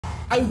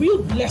I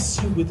will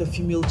bless you with a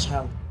female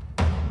child,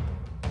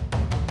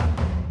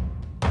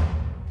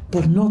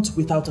 but not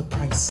without a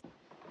price.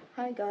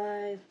 Hi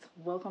guys,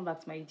 welcome back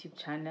to my YouTube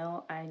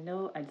channel. I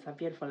know I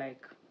disappeared for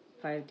like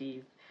 5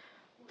 days,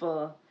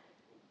 but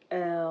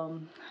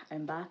I'm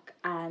back,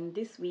 and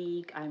this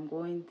week I'm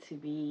going to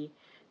be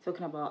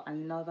talking about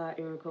another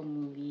Eureka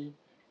movie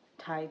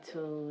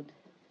titled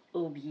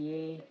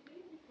OBIYE,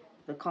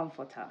 The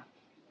Comforter.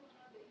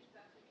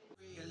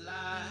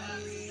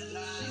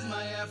 She's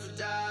my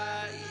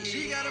Aphrodite.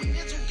 She got a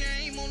mental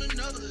game on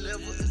another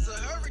level. It's a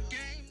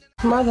hurricane.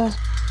 Mother,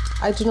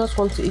 I do not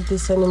want to eat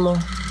this anymore.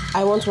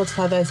 I want what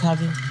father is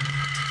having.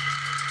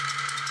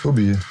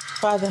 OBIYE.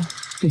 Father.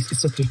 Please,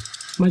 it's okay.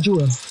 My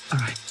jewel. All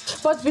right.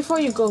 But before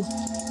you go,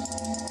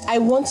 I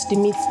want the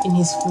meat in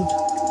his food.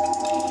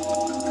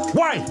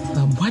 Why?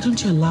 Why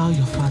don't you allow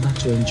your father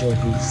to enjoy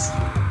his?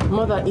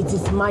 Mother, it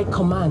is my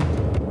command.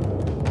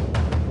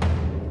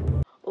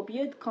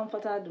 OBIYE, The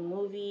Comforter, the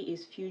movie,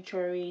 is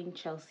featuring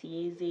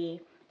Chelsea Ezeh,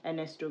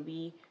 Ernest,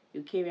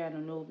 Eucharia,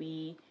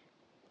 Anunobi,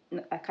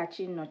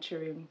 Akachi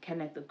Nurturing,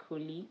 Kenneth,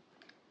 Okolie.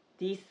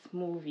 This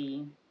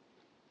movie,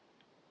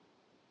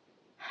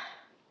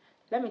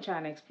 let me try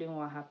and explain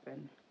what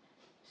happened.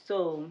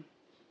 So,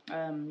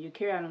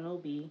 Eucharia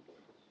Anunobi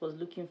was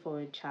looking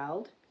for a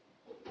child,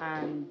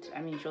 and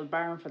she was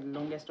barren for the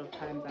longest of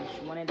times, and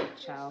she wanted a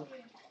child.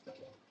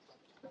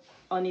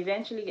 On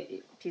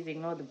eventually, please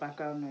ignore the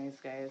background noise,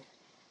 guys.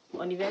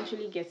 On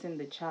eventually getting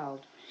the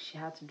child, she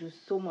had to do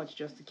so much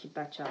just to keep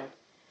that child.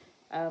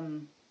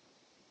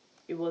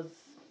 It was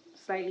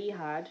slightly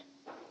hard.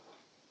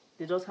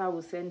 The daughter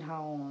would send her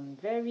on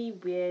very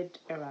weird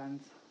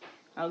errands.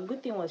 A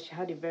good thing was she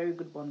had a very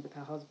good bond with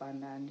her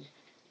husband, and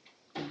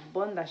the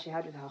bond that she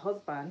had with her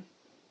husband,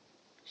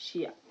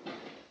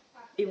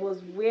 it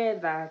was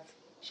weird that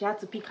she had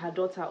to pick her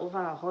daughter over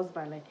her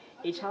husband. Like,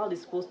 a child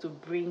is supposed to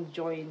bring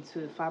joy into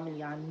the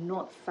family and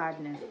not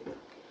sadness.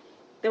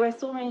 There were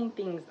so many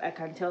things I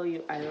can tell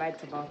you I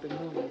liked about the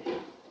movie,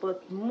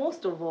 but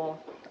most of all,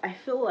 I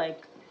feel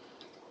like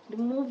the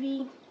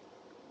movie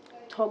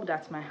tugged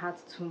at my heart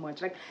too much.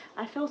 Like,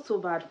 I felt so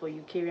bad for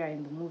Eucharia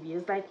in the movie.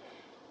 It's like,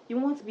 you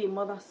want to be a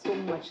mother so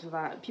much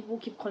that people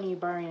keep calling you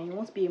barren, and you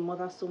want to be a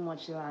mother so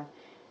much that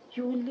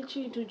you will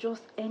literally do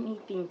just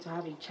anything to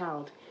have a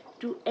child.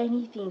 Do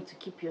anything to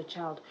keep your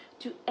child.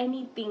 Do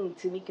anything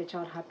to make your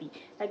child happy.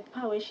 Like the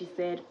part where she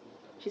said,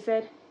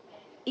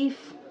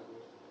 if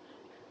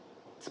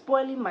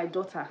spoiling my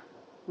daughter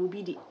will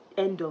be the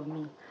end of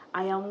me,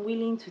 I am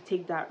willing to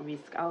take that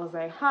risk. I was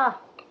like, that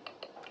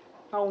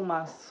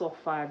woman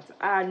suffered.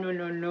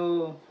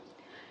 No.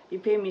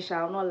 It paid me,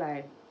 shall not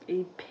lie.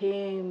 It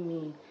paid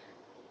me.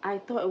 I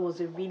thought it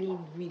was a really,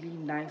 really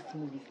nice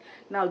movie.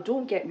 Now,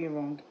 don't get me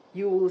wrong.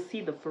 You will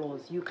see the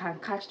flaws. You can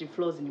catch the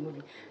flaws in the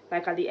movie.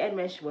 Like at the end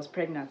when she was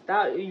pregnant.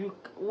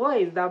 What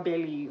is that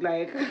belly?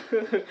 Like,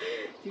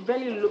 the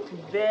belly looked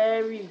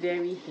very,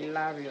 very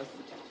hilarious.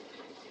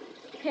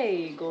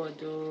 Hey, God,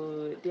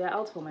 they are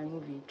out for my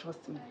movie.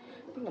 Trust me.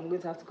 I think I'm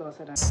going to have to go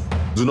outside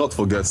and... Do not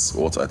forget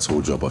what I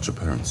told you about your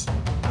parents.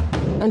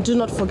 And do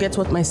not forget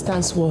what my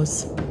stance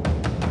was.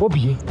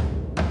 OBIYE,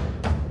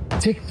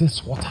 take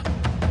this water.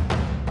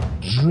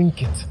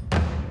 Drink it.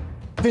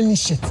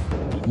 Finish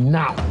it.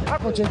 Now.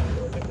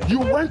 You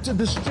went to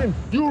the stream.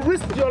 You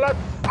risked your life.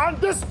 And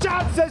this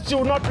child says she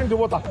will not drink the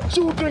water.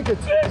 She will drink it.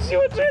 Yes, she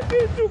will drink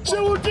it tomorrow. She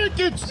will drink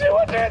it. She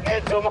will drink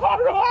it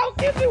tomorrow. I'll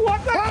give the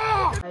water.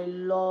 I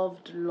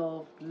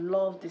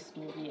loved this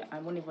movie. I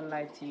won't even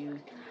lie to you.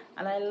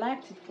 And I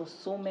liked it for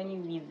so many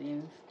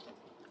reasons.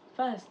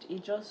 First,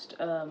 it just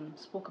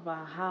spoke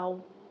about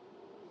how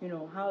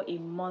a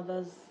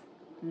mother's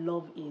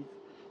love is.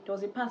 There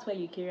was a part where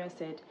Eucharia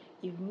said,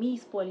 if me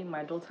spoiling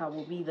my daughter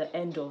will be the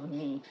end of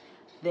me,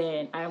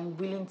 then I'm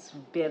willing to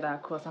bear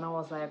that cross. And I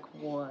was like,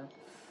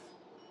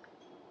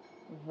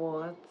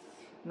 what?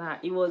 Nah,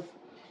 it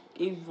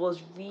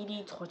was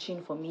really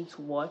touching for me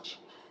to watch.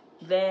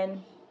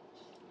 Then,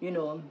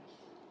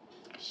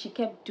 she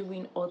kept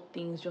doing odd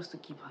things just to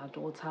keep her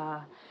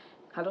daughter.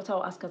 Her daughter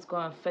would ask her to go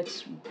and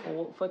fetch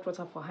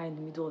water for her in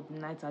the middle of the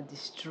night at the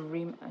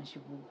stream, and she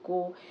would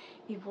go.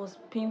 It was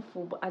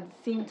painful, but at the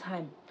same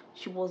time,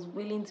 she was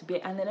willing to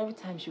bear. And then every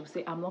time she would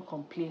say, I'm not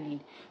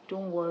complaining.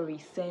 Don't worry,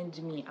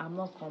 send me. I'm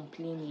not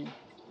complaining.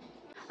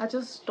 I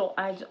just thought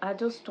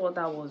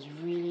that was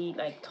really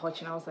like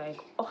touching. I was like,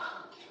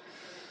 oh,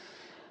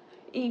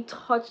 it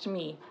touched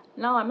me.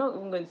 Now, I'm not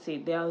even going to say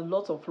there are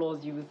lots of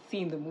flaws you will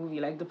see in the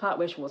movie, like the part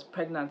where she was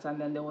pregnant and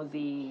then there was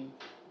a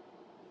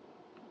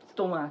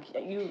stomach.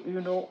 You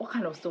know, what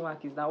kind of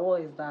stomach is that?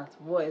 What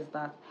is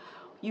that?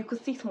 You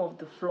could see some of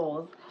the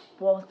flaws,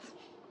 but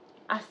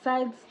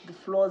aside the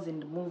flaws in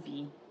the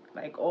movie,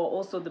 like, or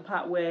also the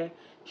part where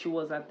she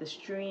was at the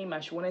stream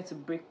and she wanted to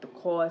break the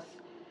course,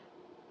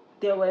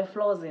 there were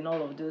flaws in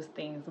all of those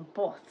things,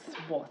 but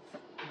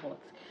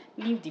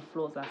leave the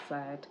flaws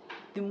aside.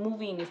 The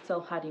movie in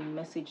itself had a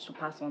message to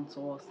pass on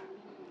to us.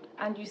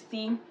 And you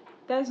see,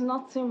 there's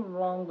nothing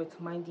wrong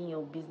with minding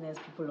your business,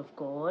 people of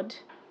God.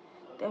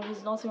 there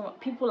is nothing wrong.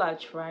 People are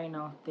trying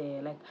out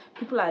there. Like,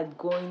 people are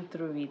going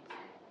through it.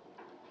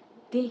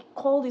 They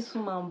call this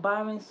woman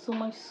barren so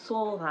much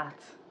so that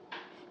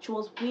she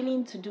was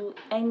willing to do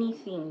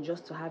anything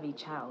just to have a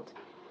child.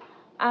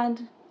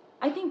 And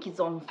I think it's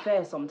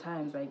unfair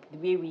sometimes, like the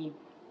way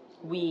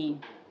we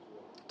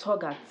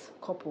tug at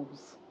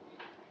couples.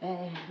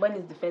 When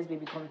is the first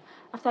baby coming?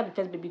 After the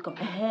first baby comes,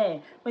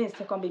 when is the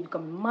second baby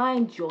coming?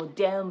 Mind your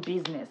damn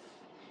business.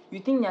 You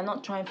think they're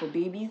not trying for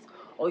babies,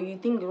 or you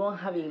think they don't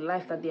have a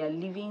life that they are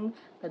living,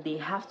 that they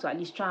have to at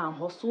least try and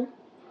hustle?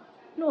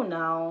 No,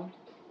 now.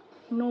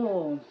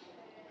 No.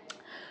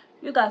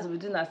 You guys will be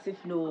doing as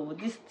if, no,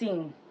 this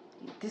thing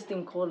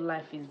called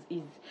life is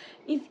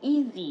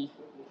easy.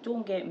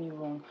 Don't get me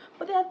wrong.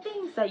 But there are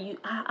things that you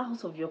are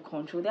out of your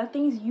control. There are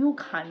things you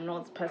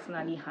cannot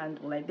personally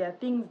handle. Like, there are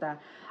things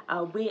that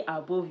are way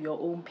above your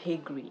own pay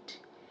grade.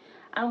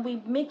 And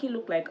we make it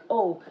look like,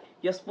 oh,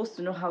 you're supposed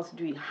to know how to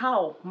do it.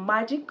 How?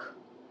 Magic?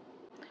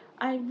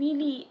 I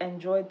really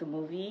enjoyed the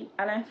movie,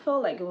 and I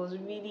felt like it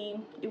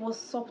was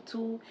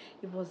subtle,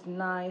 it was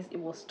nice, it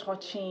was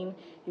touching,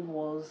 it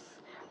was,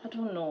 I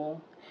don't know.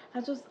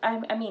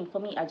 I mean, for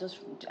me,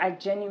 I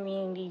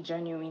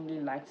genuinely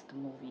liked the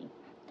movie.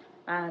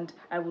 And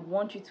I would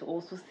want you to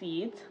also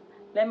see it.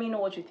 Let me know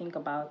what you think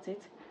about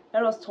it.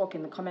 Let us talk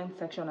in the comment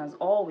section as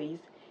always.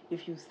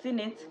 If you've seen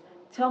it,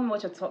 tell me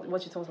what you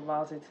thought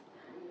about it.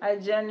 I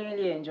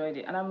genuinely enjoyed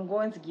it, and I'm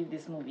going to give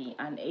this movie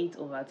an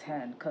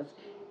 8/10 because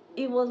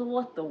it was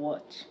worth the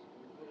watch.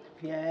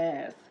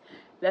 Yes.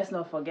 Let's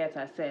not forget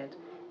I said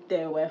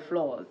there were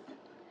flaws.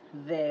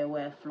 There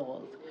were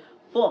flaws.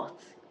 But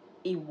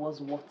it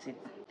was worth it.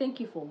 Thank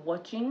you for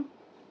watching.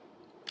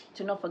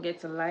 Do not forget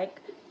to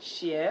like,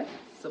 share,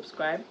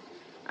 subscribe,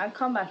 and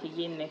come back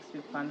again next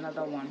week for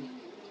another one.